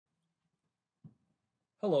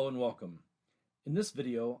Hello and welcome. In this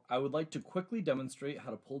video, I would like to quickly demonstrate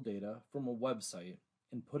how to pull data from a website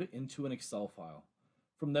and put it into an Excel file.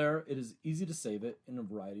 From there, it is easy to save it in a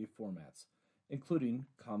variety of formats, including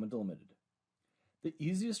comma delimited. The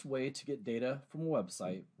easiest way to get data from a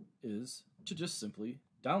website is to just simply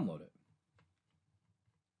download it.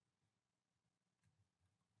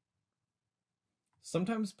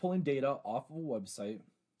 Sometimes pulling data off of a website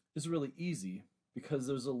is really easy because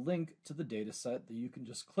there's a link to the data set that you can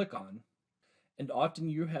just click on, and often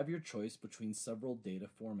you have your choice between several data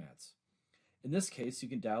formats. In this case, you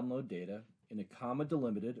can download data in a comma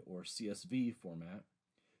delimited or CSV format.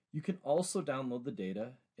 You can also download the data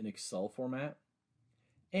in Excel format,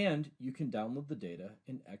 and you can download the data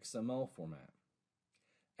in XML format.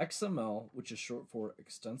 XML, which is short for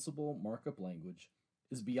Extensible Markup Language,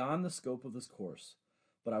 is beyond the scope of this course,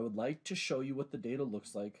 but I would like to show you what the data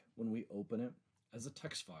looks like when we open it as a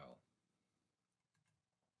text file.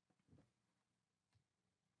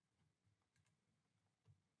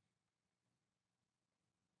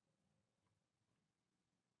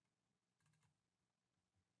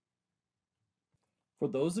 For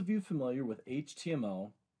those of you familiar with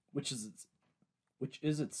HTML, which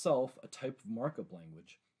is itself a type of markup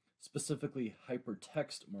language, specifically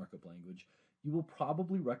hypertext markup language, you will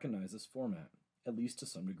probably recognize this format, at least to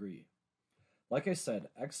some degree. Like I said,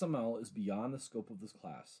 XML is beyond the scope of this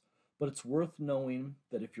class, but it's worth knowing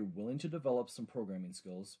that if you're willing to develop some programming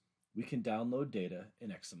skills, we can download data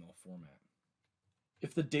in XML format.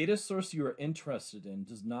 If the data source you are interested in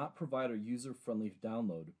does not provide a user-friendly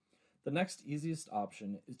download, the next easiest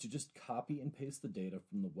option is to just copy and paste the data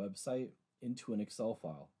from the website into an Excel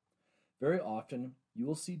file. Very often, you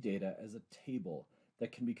will see data as a table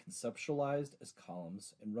that can be conceptualized as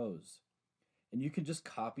columns and rows, and you can just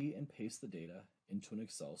copy and paste the data into an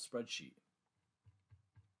Excel spreadsheet.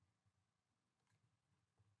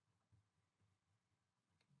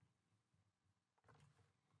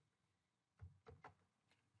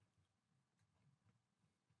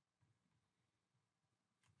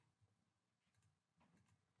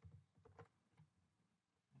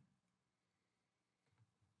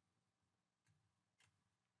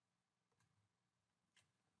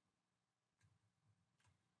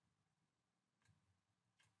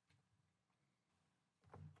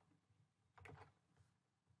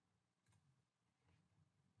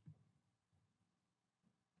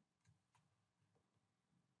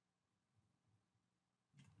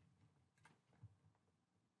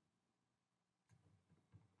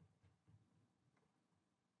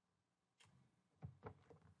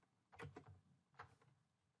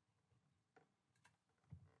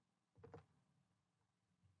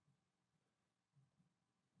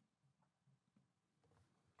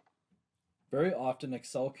 Very often,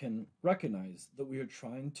 Excel can recognize that we are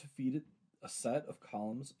trying to feed it a set of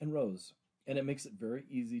columns and rows, and it makes it very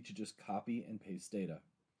easy to just copy and paste data.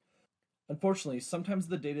 Unfortunately, sometimes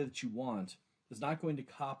the data that you want is not going to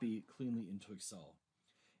copy cleanly into Excel.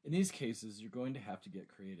 In these cases, you're going to have to get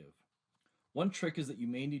creative. One trick is that you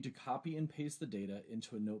may need to copy and paste the data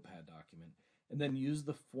into a Notepad document and then use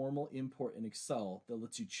the formal import in Excel that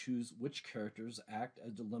lets you choose which characters act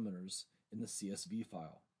as delimiters in the CSV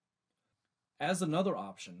file. As another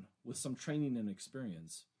option, with some training and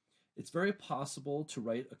experience, it's very possible to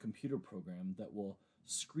write a computer program that will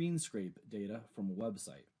screen scrape data from a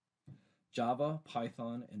website. Java,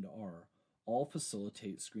 Python, and R all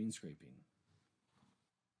facilitate screen scraping.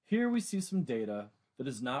 Here we see some data that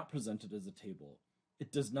is not presented as a table.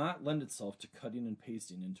 It does not lend itself to cutting and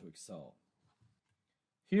pasting into Excel.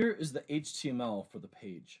 Here is the HTML for the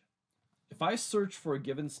page. If I search for a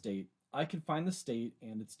given state, I can find the state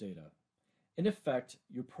and its data. In effect,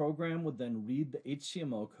 your program would then read the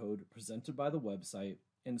HTML code presented by the website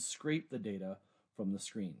and scrape the data from the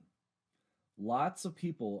screen. Lots of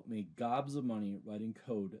people make gobs of money writing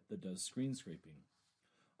code that does screen scraping.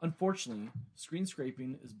 Unfortunately, screen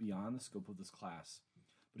scraping is beyond the scope of this class,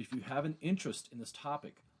 but if you have an interest in this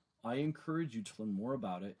topic, I encourage you to learn more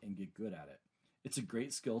about it and get good at it. It's a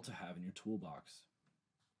great skill to have in your toolbox.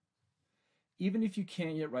 Even if you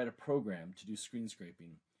can't yet write a program to do screen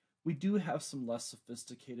scraping, we do have some less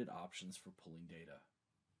sophisticated options for pulling data.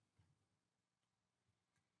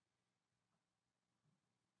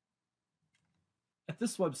 At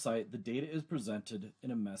this website, the data is presented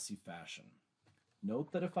in a messy fashion.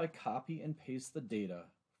 Note that if I copy and paste the data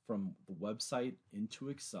from the website into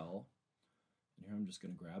Excel, and here I'm just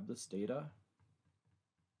going to grab this data,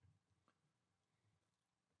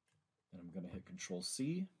 and I'm going to hit Control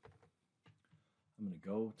C. I'm going to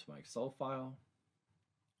go to my Excel file.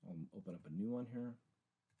 I'll open up a new one here.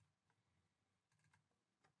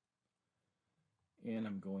 And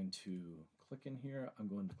I'm going to click in here. I'm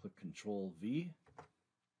going to click Control V.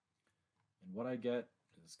 And what I get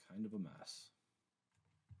is kind of a mess.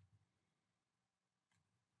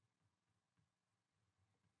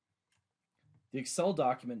 The Excel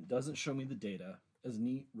document doesn't show me the data as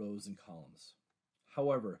neat rows and columns.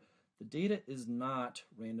 However, the data is not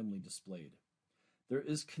randomly displayed. There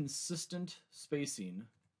is consistent spacing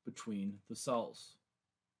between the cells.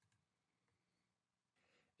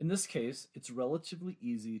 In this case, it's relatively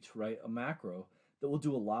easy to write a macro that will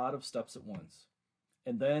do a lot of steps at once,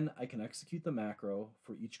 and then I can execute the macro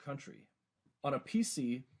for each country. On a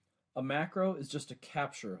PC, a macro is just a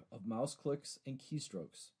capture of mouse clicks and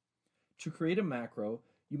keystrokes. To create a macro,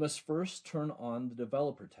 you must first turn on the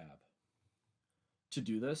Developer tab. To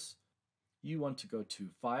do this, you want to go to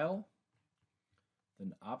File,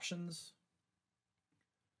 then Options,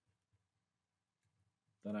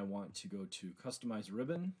 then I want to go to Customize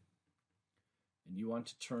Ribbon, and you want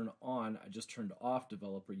to turn on, I just turned off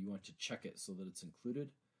Developer, you want to check it so that it's included,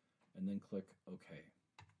 and then click OK.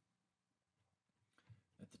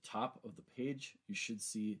 At the top of the page, you should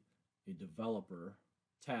see a Developer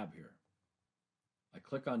tab here. I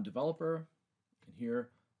click on Developer, and here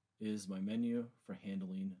is my menu for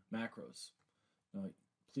handling macros. Now,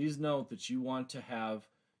 please note that you want to have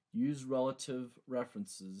Use Relative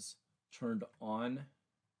References turned on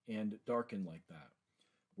and darkened like that.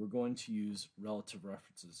 We're going to use relative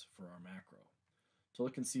references for our macro. To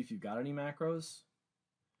look and see if you've got any macros,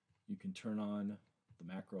 you can turn on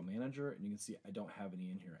the macro manager, and you can see I don't have any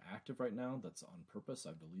in here active right now. That's on purpose.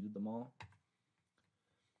 I've deleted them all.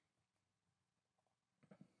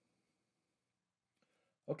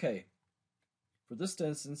 Okay, for this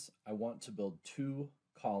instance, I want to build two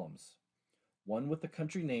columns, one with the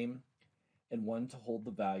country name and one to hold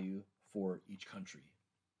the value for each country.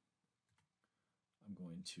 I'm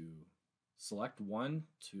going to select one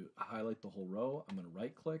to highlight the whole row. I'm going to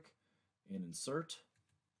right click and insert.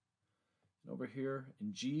 And over here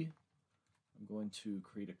in G, I'm going to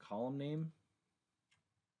create a column name,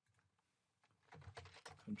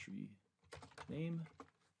 country name,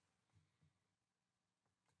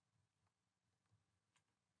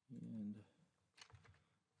 and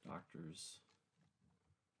doctors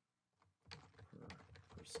per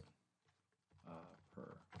person,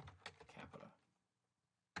 per capita.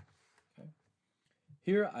 Okay.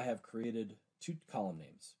 Here I have created two column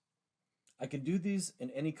names. I can do these in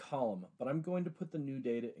any column, but I'm going to put the new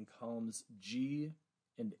data in columns G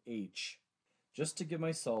and H just to give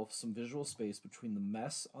myself some visual space between the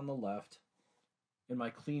mess on the left and my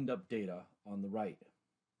cleaned up data on the right.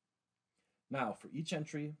 Now, for each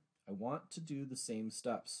entry, I want to do the same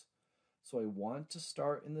steps. So I want to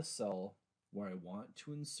start in the cell where I want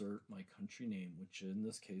to insert my country name, which in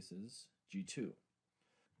this case is G2.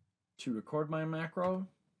 To record my macro,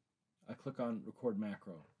 I click on Record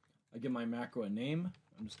Macro. I give my macro a name.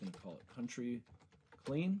 I'm just going to call it Country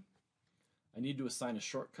Clean. I need to assign a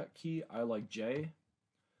shortcut key. I like J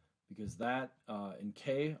because that and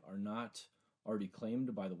K are not already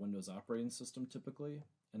claimed by the Windows operating system typically.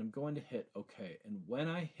 And I'm going to hit OK. And when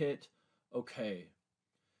I hit OK,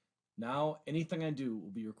 now anything I do will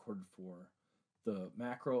be recorded for the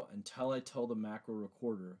macro until I tell the macro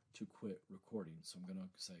recorder to quit recording. So I'm going to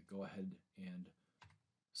say go ahead and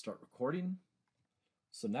start recording.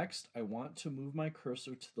 So next, I want to move my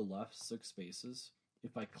cursor to the left 6 spaces.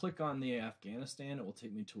 If I click on the Afghanistan, it will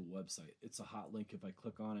take me to a website. It's a hot link. If I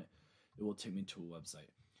click on it, it will take me to a website.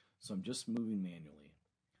 So I'm just moving manually.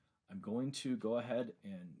 I'm going to go ahead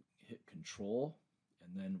and hit Control,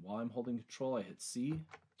 and then while I'm holding Control, I hit C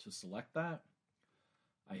to select that.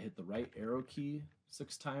 I hit the right arrow key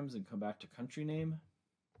 6 times and come back to country name.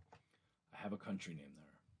 I have a country name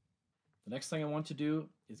there. The next thing I want to do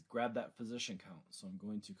is grab that physician count. So I'm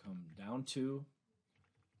going to come down to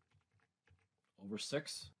over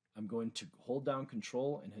 6. I'm going to hold down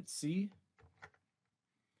Control and hit C.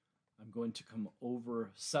 I'm going to come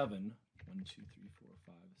over 7. 1, 2, 3, 4,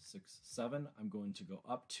 5, 6, 7. I'm going to go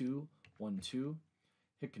up to 1, 2,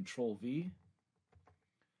 hit Control V.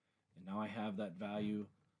 And now I have that value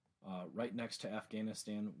right next to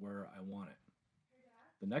Afghanistan where I want it.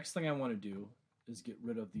 The next thing I want to do is get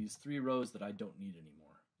rid of these 3 rows that I don't need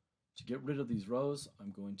anymore. To get rid of these rows,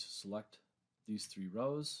 I'm going to select these 3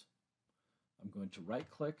 rows. I'm going to right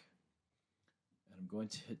click and I'm going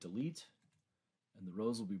to hit delete, and the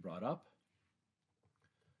rows will be brought up.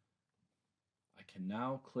 I can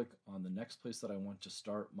now click on the next place that I want to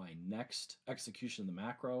start my next execution of the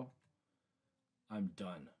macro. I'm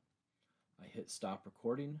done. I hit stop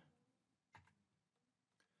recording.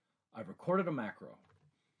 I've recorded a macro.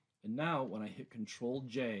 And now when I hit Control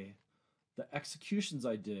J The executions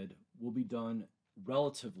I did will be done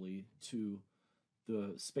relatively to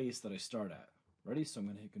the space that I start at. Ready? So I'm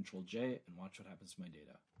going to hit Control J and watch what happens to my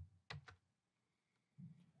data.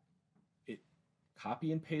 It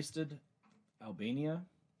copy and pasted Albania.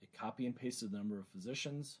 It copy and pasted the number of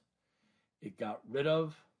physicians. It got rid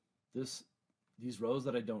of these rows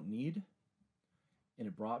that I don't need, and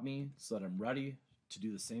it brought me so that I'm ready to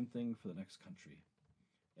do the same thing for the next country.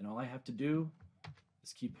 And all I have to do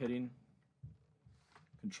is keep hitting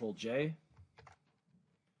Control J,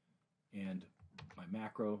 and my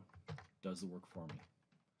macro does the work for me.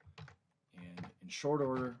 And in short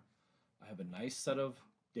order, I have a nice set of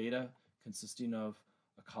data consisting of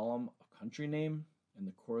a column of country name and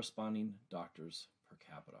the corresponding doctors per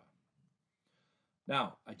capita.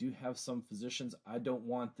 Now, I do have some physicians. I don't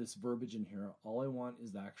want this verbiage in here. All I want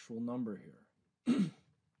is the actual number here.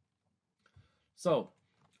 So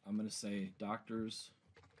I'm going to say doctors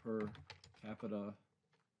per capita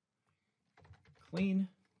clean.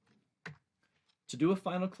 To do a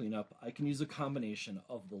final cleanup, I can use a combination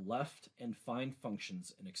of the left and find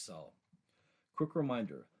functions in Excel. Quick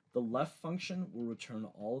reminder, the left function will return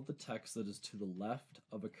all of the text that is to the left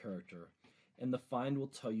of a character, and the find will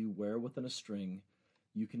tell you where within a string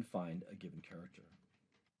you can find a given character.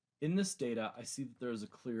 In this data, I see that there is a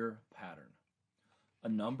clear pattern. A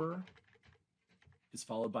number is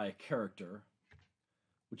followed by a character,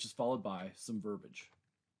 which is followed by some verbiage.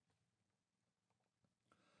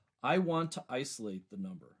 I want to isolate the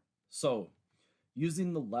number. So,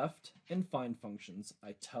 using the left and find functions,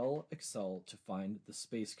 I tell Excel to find the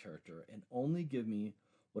space character and only give me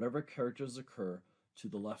whatever characters occur to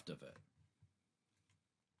the left of it.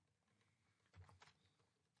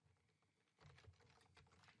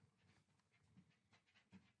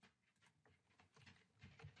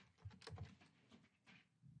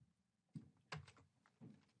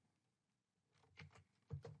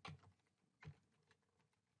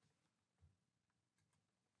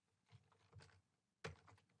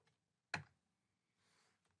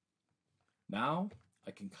 Now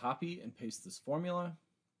I can copy and paste this formula,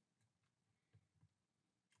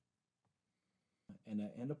 and I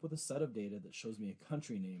end up with a set of data that shows me a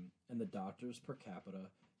country name and the doctors per capita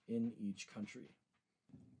in each country.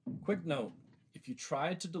 Quick note, if you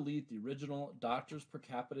try to delete the original doctors per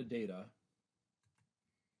capita data,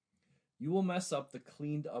 you will mess up the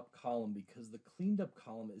cleaned up column because the cleaned up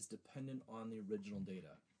column is dependent on the original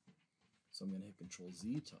data. So I'm going to hit Control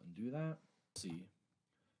Z to undo that. See.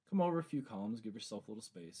 Come over a few columns, give yourself a little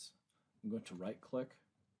space. I'm going to right click.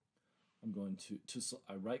 I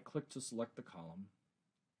right click to select the column.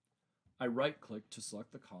 I right click to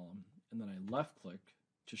select the column, and then I left click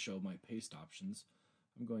to show my paste options.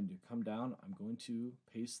 I'm going to come down, I'm going to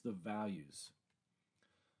paste the values.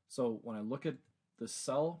 So when I look at the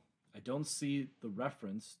cell, I don't see the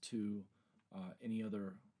reference to any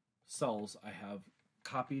other cells. I have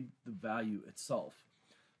copied the value itself.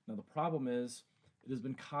 Now the problem is, it has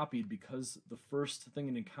been copied because the first thing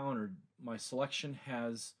it encountered, my selection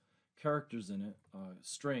has characters in it,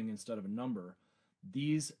 string instead of a number.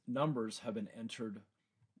 These numbers have been entered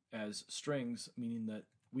as strings, meaning that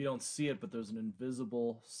we don't see it, but there's an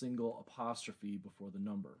invisible single apostrophe before the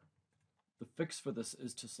number. The fix for this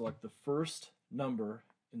is to select the first number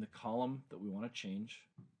in the column that we want to change.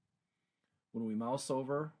 When we mouse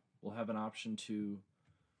over, we'll have an option to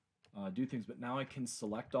do things, but now I can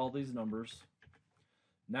select all these numbers.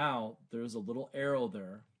 Now there's a little arrow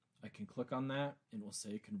there. I can click on that and it will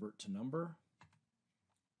say convert to number,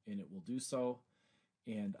 and it will do so.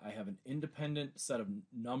 And I have an independent set of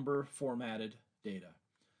number formatted data.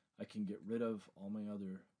 I can get rid of all my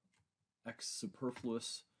other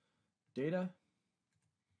superfluous data,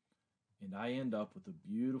 and I end up with a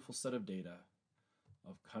beautiful set of data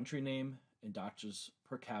of country name and doctors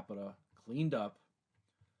per capita cleaned up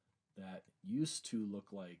that used to look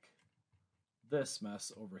like this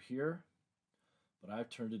mess over here, but I've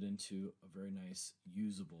turned it into a very nice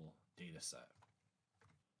usable data set.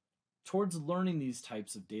 Towards learning these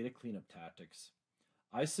types of data cleanup tactics,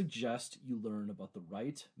 I suggest you learn about the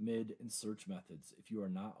write, mid, and search methods if you are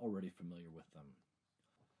not already familiar with them.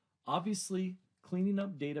 Obviously, cleaning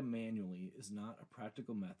up data manually is not a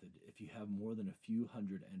practical method if you have more than a few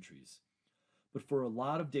hundred entries, but for a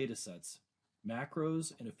lot of data sets,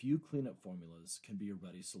 macros and a few cleanup formulas can be a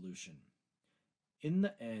ready solution. In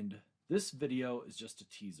the end, this video is just a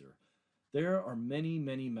teaser. There are many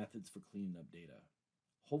methods for cleaning up data.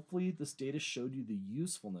 Hopefully, this data showed you the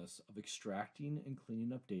usefulness of extracting and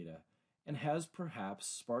cleaning up data and has perhaps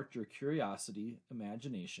sparked your curiosity,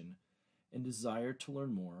 imagination, and desire to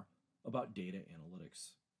learn more about data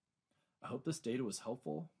analytics. I hope this data was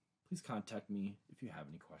helpful. Please contact me if you have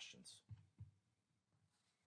any questions.